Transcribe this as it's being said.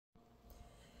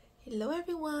Hello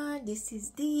everyone, this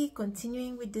is Dee,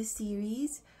 continuing with the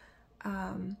series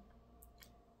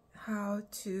how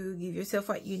to give yourself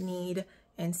what you need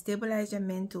and stabilize your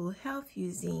mental health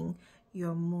using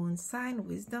your moon sign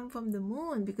wisdom from the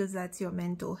moon, because that's your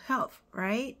mental health,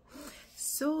 right?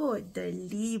 So the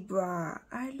Libra,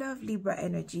 I love Libra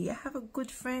energy. I have a good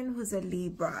friend who's a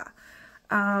Libra.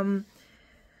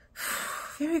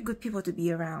 Very good people to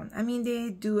be around. I mean, they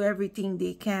do everything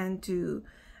they can to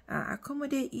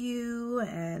accommodate you,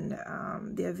 and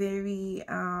they're very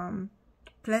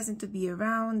pleasant to be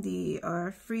around. They are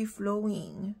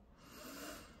free-flowing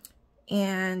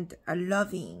and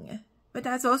loving, but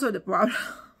that's also the problem.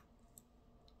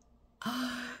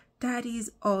 That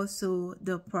is also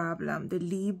the problem. The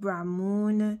Libra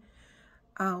moon,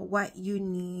 what you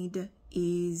need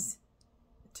is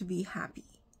to be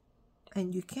happy,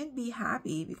 and you can't be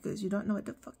happy because you don't know what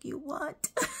the fuck you want.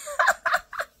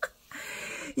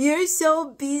 You're so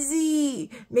busy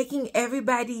making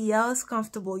everybody else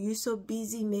comfortable. You're so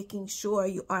busy making sure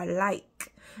you are liked,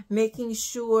 making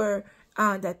sure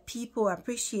that people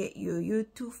appreciate you. You're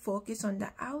too focused on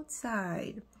the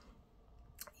outside.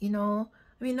 You know,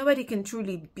 I mean, nobody can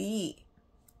truly be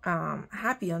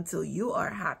happy until you are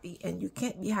happy, and you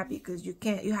can't be happy because you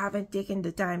haven't taken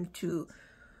the time to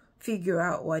figure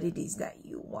out what it is that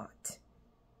you want.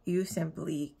 You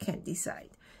simply can't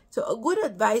decide. So a good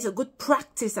advice, a good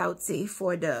practice, I would say,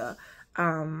 for the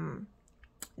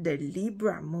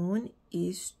Libra moon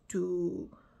is to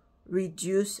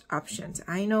reduce options.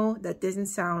 I know that doesn't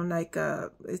sound like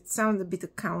it sounds a bit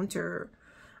of counter,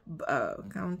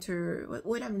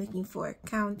 what I'm looking for,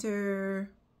 counteracting,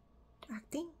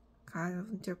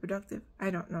 counterproductive.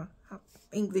 I don't know.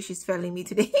 English is failing me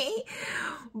today.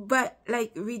 But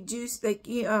like reduce, like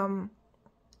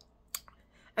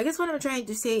I guess what I'm trying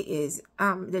to say is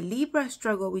the Libra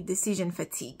struggle with decision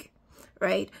fatigue,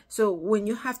 right? So when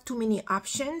you have too many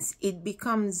options, it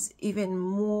becomes even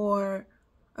more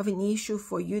of an issue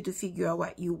for you to figure out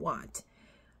what you want.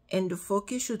 And the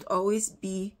focus should always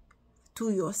be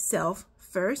to yourself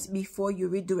first before you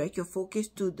redirect your focus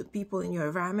to the people in your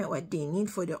environment, what they need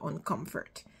for their own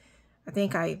comfort. I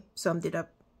think I summed it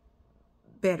up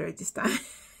better this time.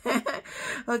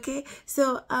 Okay,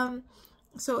 so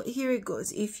here it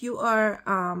goes. If you are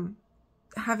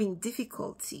having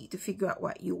difficulty to figure out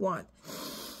what you want,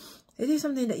 it is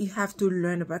something that you have to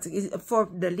learn about. For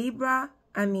the Libra,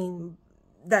 I mean,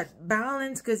 that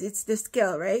balance, because it's the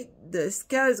scale, right? The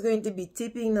scale is going to be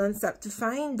tipping nonstop to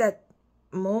find that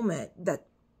moment,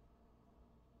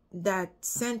 that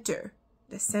center,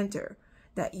 the center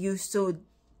that you so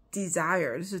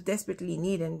desire, so desperately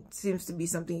need, and seems to be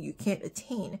something you can't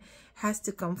attain, has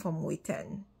to come from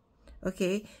within.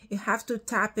 Okay, you have to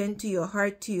tap into your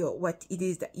heart, to your what it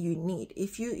is that you need.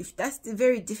 If that's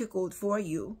very difficult for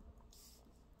you,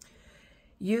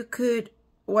 you could,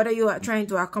 what are you trying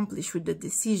to accomplish with the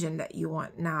decision that you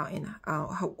want now, and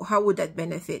how would that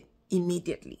benefit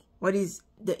immediately? What is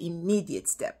the immediate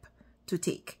step to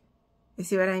take? You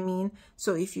see what I mean?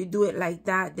 So if you do it like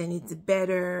that, then it's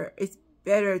better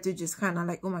to just kind of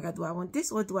like, oh my God, do I want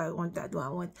this or do I want that? Do I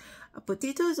want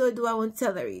potatoes or do I want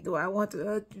celery? Do I want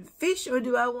fish or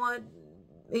do I want,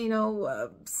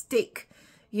 steak?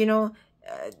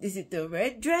 Is it the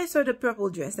red dress or the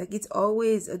purple dress? Like, it's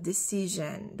always a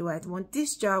decision. Do I want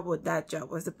this job or that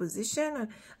job? What's the position? Or,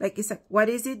 like, it's like, what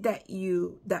is it that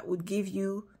would give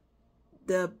you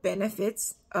the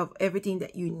benefits of everything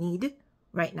that you need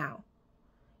right now?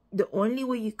 The only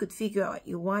way you could figure out what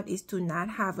you want is to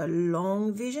not have a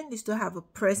long vision, is to have a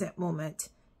present moment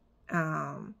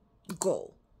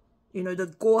goal.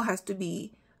 The goal has to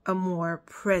be a more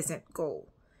present goal.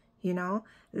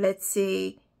 Let's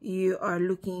say you are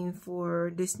looking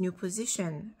for this new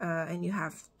position and you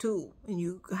have two, and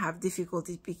you have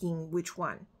difficulty picking which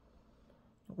one.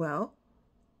 Well,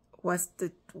 what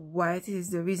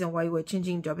is the reason why you were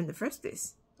changing job in the first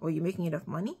place? Were you making enough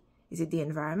money? Is it the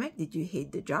environment? Did you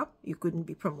hate the job? You couldn't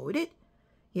be promoted?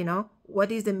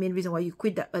 What is the main reason why you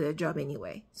quit that other job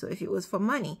anyway? So if it was for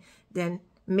money, then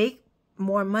make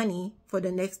more money for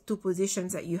the next two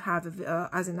positions that you have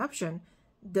as an option,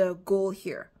 the goal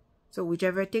here. So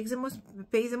whichever pays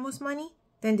the most money,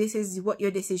 then this is what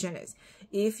your decision is.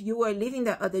 If you were leaving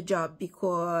that other job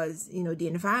because, the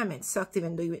environment sucked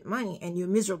even though you had money, and you're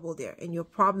miserable there, and your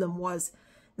problem was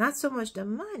not so much the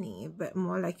money, but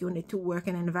more like you wanted to work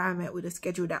in an environment with a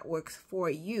schedule that works for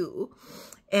you.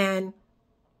 And,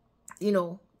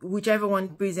 whichever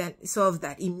one solves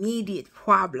that immediate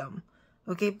problem.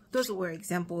 Okay, those were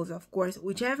examples, of course.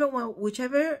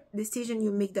 Whichever decision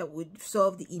you make that would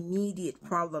solve the immediate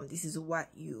problem, this is what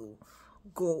you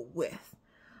go with.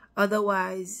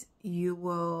 Otherwise, you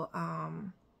will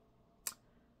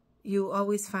you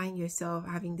always find yourself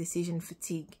having decision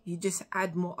fatigue. You just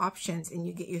add more options and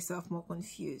you get yourself more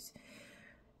confused.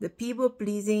 The people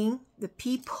pleasing is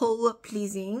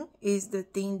the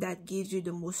thing that gives you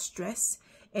the most stress,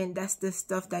 and that's the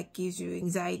stuff that gives you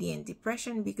anxiety and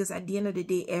depression, because at the end of the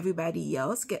day, everybody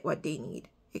else get what they need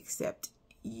except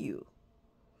you.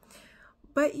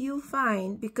 But you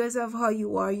find, because of how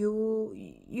you are,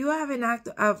 you have an act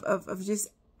of just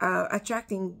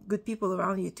attracting good people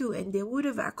around you too, and they would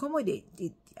have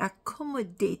accommodated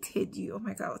you. Oh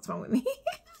my God, what's wrong with me?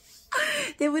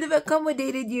 They would have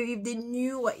accommodated you if they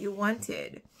knew what you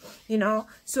wanted, you know.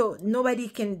 So nobody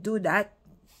can do that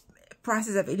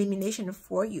process of elimination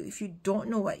for you. If you don't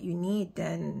know what you need,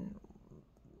 then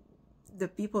the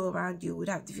people around you would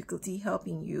have difficulty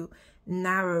helping you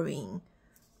narrowing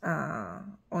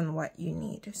on what you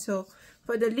need. So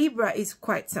for the Libra, it's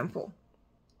quite simple.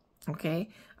 Okay,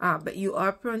 but you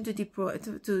are prone to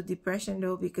depression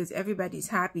though, because everybody's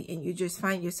happy and you just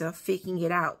find yourself faking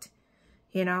it out,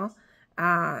 you know.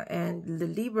 And the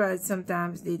Libra,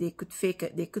 sometimes they could fake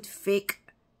it. They could fake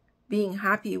being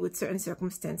happy with certain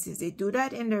circumstances. They do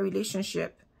that in their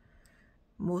relationship,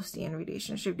 mostly in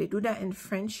relationship. They do that in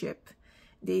friendship.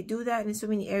 They do that in so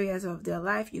many areas of their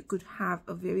life. You could have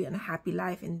a very unhappy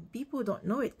life and people don't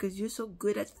know it because you're so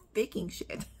good at faking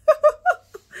shit.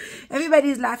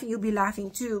 Everybody's laughing, you'll be laughing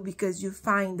too, because you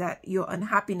find that your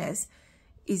unhappiness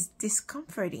is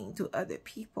discomforting to other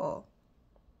people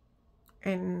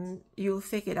and you'll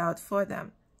fake it out for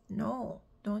them. No,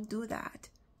 don't do that.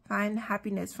 Find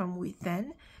happiness from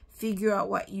within. Figure out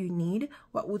what you need,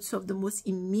 what would solve the most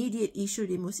immediate issue,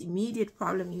 the most immediate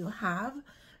problem you have,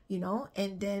 you know,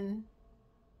 and then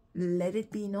let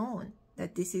it be known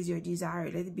that this is your desire.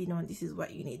 Let it be known this is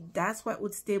what you need. That's what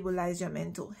would stabilize your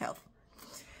mental health.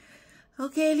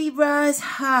 Okay, Libras,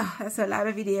 that's a lot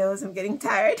of videos. I'm getting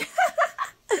tired.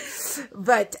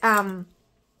 But I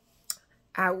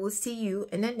will see you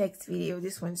in the next video.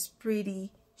 This one's pretty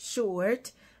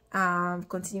short.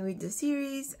 Continue with the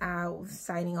series. I'm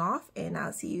signing off and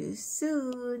I'll see you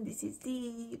soon. This is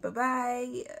Dee.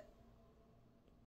 Bye-bye.